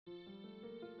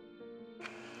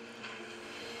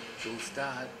we'll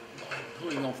start by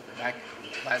pulling off the back of the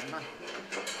plasma.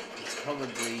 It's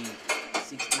probably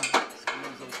 60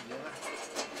 screws altogether.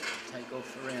 Take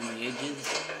off around the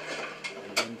edges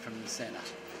and then from the centre.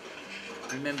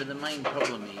 Remember, the main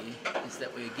problem here is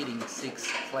that we're getting 6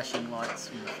 flashing lights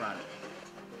from the front.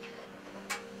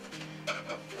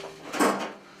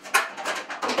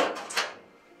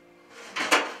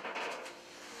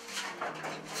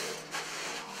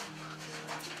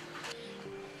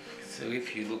 So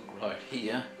if you look right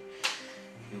here,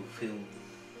 you'll feel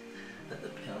that the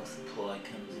power supply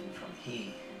comes in from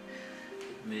here.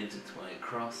 It moves its way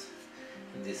across,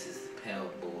 and this is the power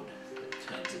board that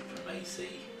turns it from AC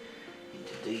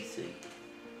into DC.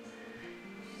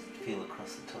 Feel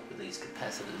across the top of these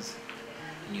capacitors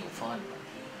and you'll find one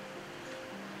here.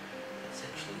 It's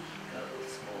actually got a little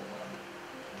small one.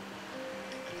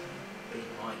 Big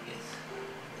I guess.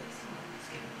 That's the one that's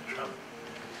giving the trouble.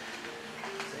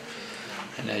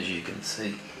 And as you can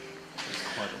see, there's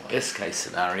quite a lot. Best case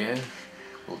scenario,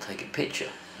 we'll take a picture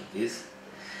of this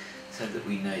so that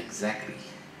we know exactly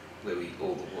where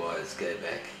all the wires go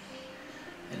back.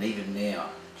 And even now,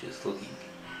 just looking,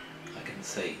 I can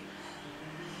see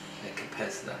that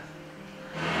capacitor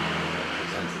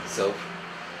presents itself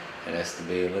and has to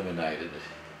be eliminated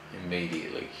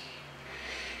immediately.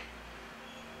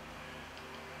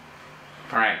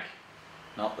 Frank,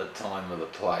 not the time or the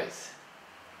place.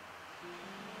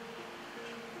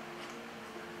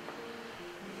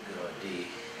 Good idea.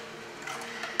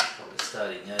 I was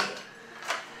starting over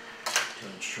to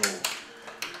ensure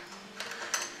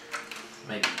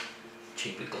maybe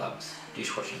cheaper gloves,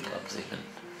 dishwashing gloves even.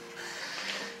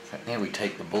 Right, now we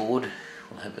take the board,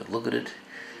 we'll have a look at it,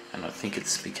 and I think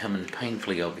it's becoming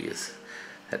painfully obvious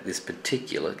that this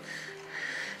particular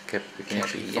we can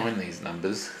actually find these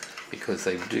numbers because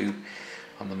they do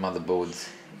on the motherboards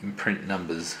imprint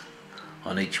numbers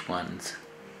on each one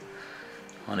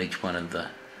of the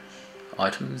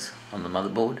items on the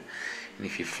motherboard, and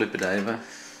if you flip it over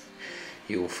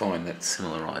you will find that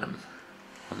similar item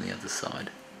on the other side.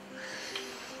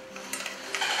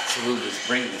 So we'll just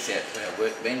bring this out to our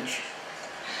workbench.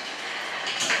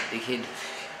 Dickhead.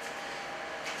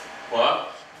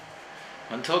 What?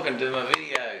 I'm talking to my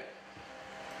video.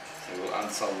 So we'll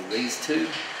unsolder these two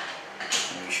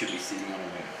and we should be sitting on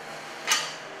them.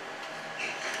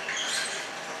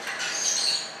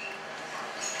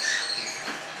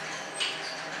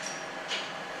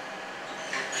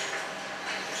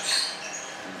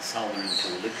 And solder into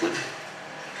a liquid.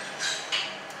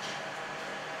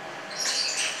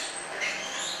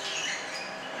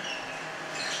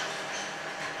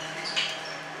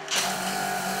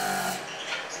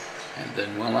 And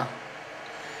then voila,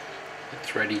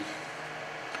 it's ready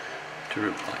to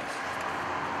replace.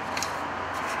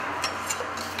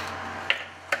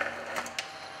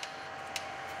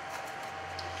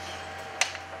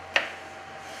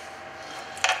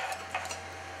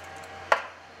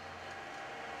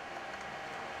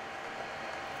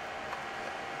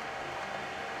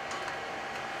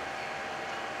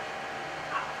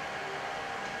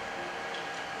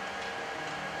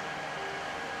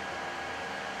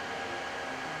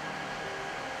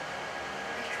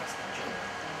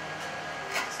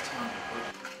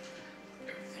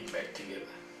 Back together.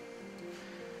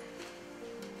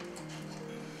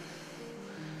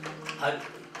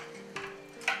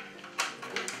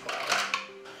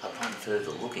 Upon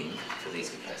further looking for these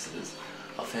capacitors,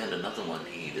 I found another one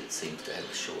here that seems to have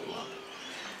a short lump.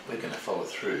 We're going to follow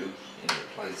through and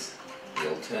replace the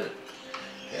alternate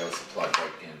power supply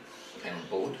breakdown panel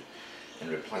board and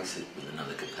replace it with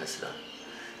another capacitor.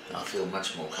 And I feel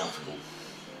much more comfortable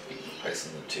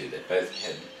replacing the two. They both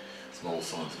had small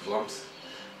signs of lumps.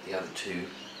 The other two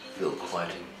feel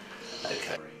quite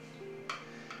okay.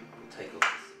 We'll take off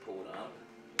the support arm.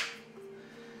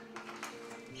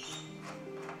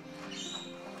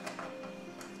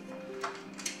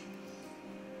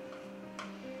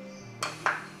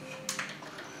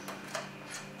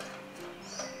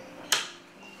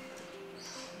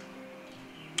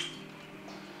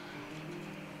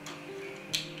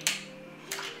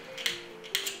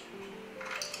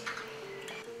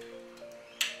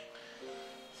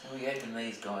 We open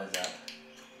these guys up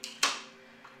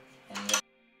and then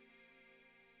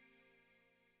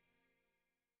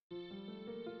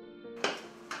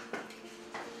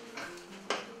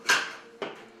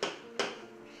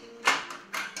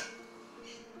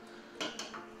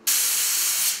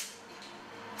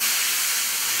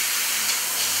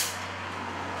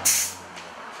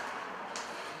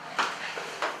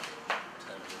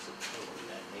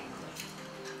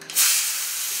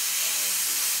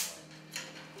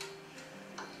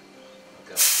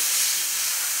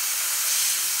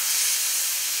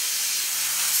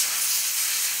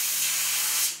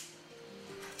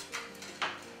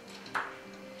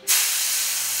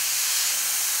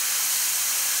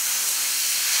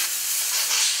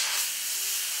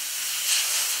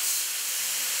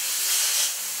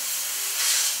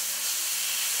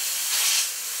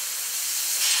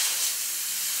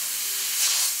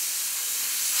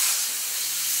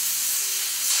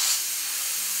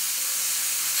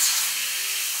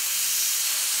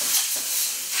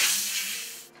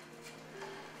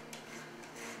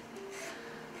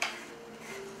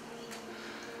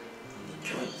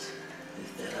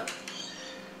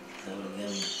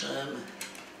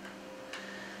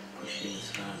push in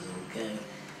as far as it'll go.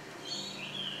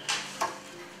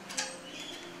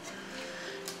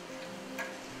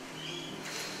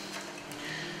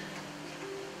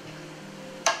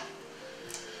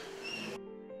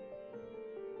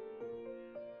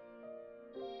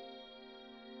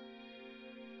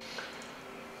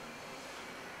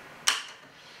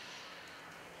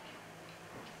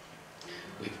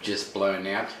 We've just blown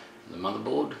out the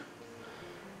motherboard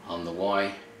on the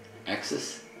Y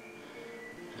axis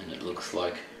and it looks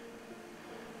like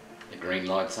the green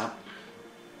light's up.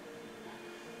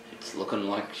 It's looking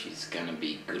like she's going to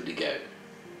be good to go.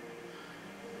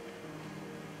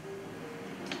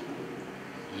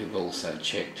 We've also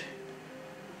checked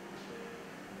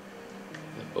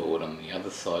the board on the other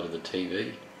side of the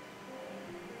TV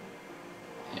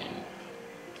and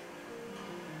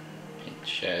it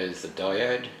shows the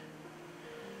diode.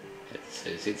 It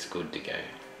says it's good to go.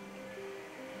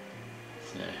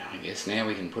 So I guess now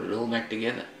we can put it all back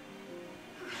together.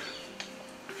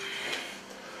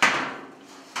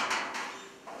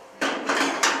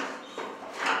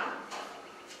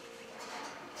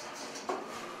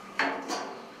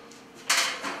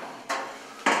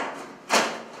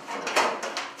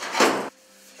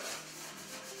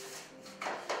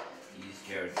 Use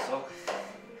Jared's sock.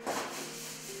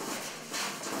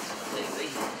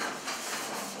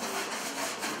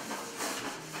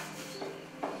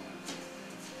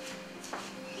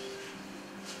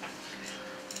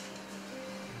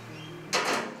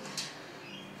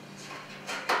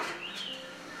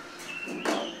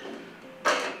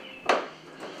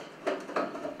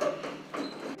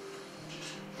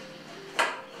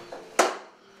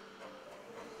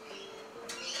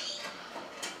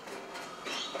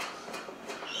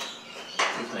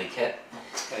 My cat.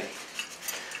 Okay,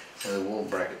 so the wall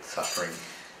bracket suffering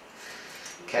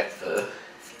cat fur.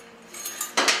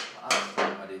 Last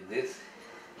time I did this,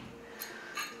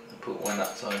 I put one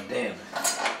upside down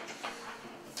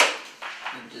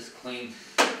and just cleaned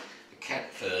the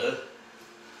cat fur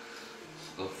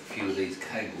off a few of these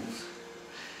cables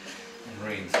and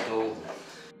reinstalled them.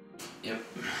 Yep,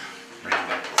 bring it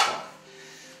back to the top.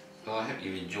 Well, I hope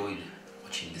you've enjoyed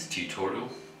watching this tutorial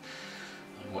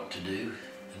on what to do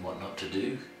and what not to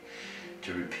do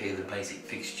to repair the basic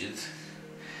fixtures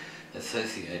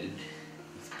associated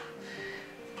with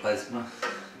plasma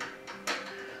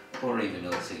or even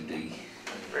LCD.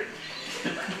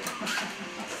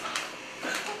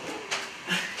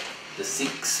 The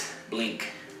 6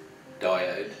 blink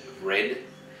diode of red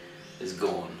is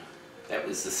gone. That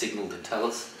was the signal to tell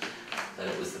us that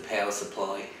it was the power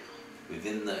supply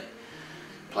within the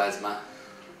plasma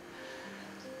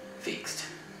fixed.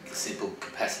 The simple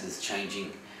capacitors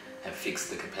changing have fixed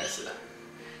the capacitor.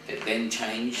 It then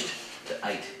changed to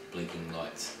 8 blinking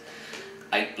lights.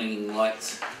 8 blinking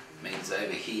lights means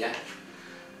over here,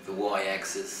 the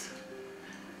Y-axis,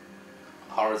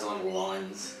 horizontal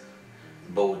lines,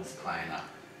 the board's playing up.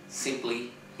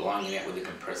 Simply blowing out with a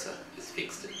compressor has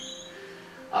fixed it.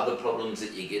 Other problems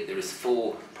that you get, there is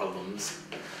 4 problems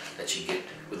that you get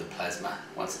with a plasma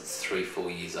once it's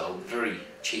 3-4 years old. Very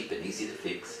cheap and easy to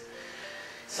fix.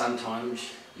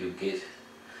 Sometimes you'll get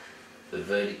the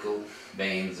vertical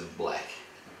bands of black.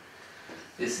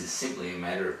 This is simply a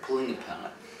matter of pulling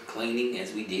apart, cleaning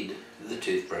as we did with a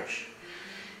toothbrush,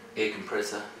 air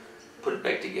compressor, put it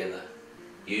back together,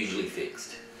 usually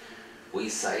fixed. We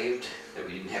saved that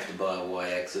we didn't have to buy a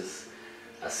Y-axis,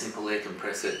 a simple air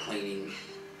compressor, cleaning,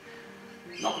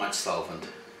 not much solvent,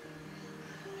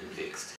 and fixed.